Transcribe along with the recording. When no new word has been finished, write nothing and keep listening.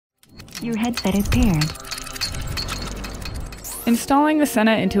Your headset is paired. Installing the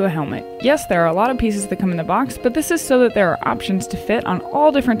Sena into a helmet. Yes, there are a lot of pieces that come in the box, but this is so that there are options to fit on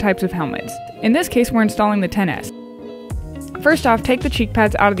all different types of helmets. In this case, we're installing the 10S. First off, take the cheek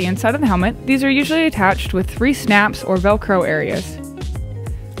pads out of the inside of the helmet. These are usually attached with 3 snaps or Velcro areas.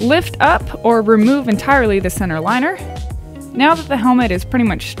 Lift up or remove entirely the center liner. Now that the helmet is pretty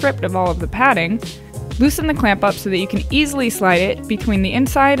much stripped of all of the padding, loosen the clamp up so that you can easily slide it between the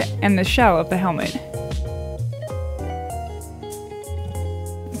inside and the shell of the helmet.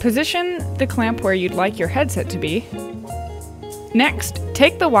 Position the clamp where you'd like your headset to be. Next,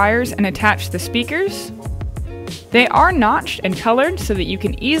 take the wires and attach the speakers. They are notched and colored so that you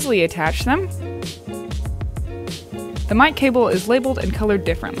can easily attach them. The mic cable is labeled and colored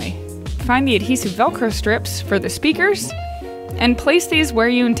differently. Find the adhesive Velcro strips for the speakers and place these where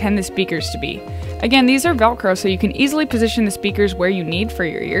you intend the speakers to be. Again, these are Velcro so you can easily position the speakers where you need for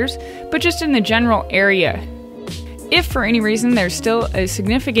your ears, but just in the general area. If for any reason there's still a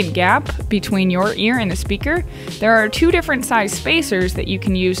significant gap between your ear and the speaker, there are 2 different size spacers that you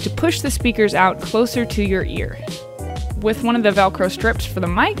can use to push the speakers out closer to your ear. With one of the Velcro strips for the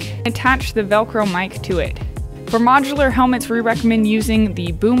mic, attach the Velcro mic to it. For modular helmets, we recommend using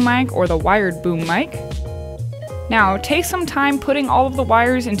the boom mic or the wired boom mic. Now, take some time putting all of the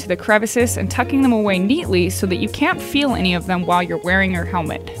wires into the crevices and tucking them away neatly so that you can't feel any of them while you're wearing your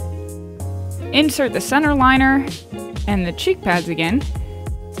helmet. Insert the center liner and the cheek pads again.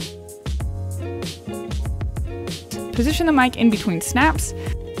 Position the mic in between snaps.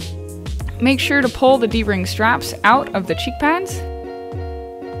 Make sure to pull the D-ring straps out of the cheek pads.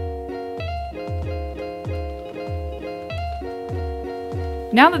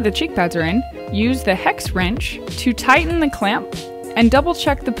 Now that the cheek pads are in, use the hex wrench to tighten the clamp and double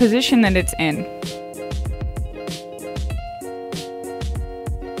check the position that it's in.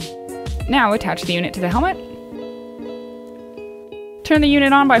 Now attach the unit to the helmet. Turn the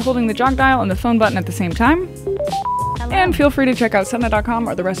unit on by holding the jog dial and the phone button at the same time. And feel free to check out Sena.com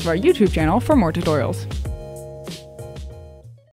or the rest of our YouTube channel for more tutorials.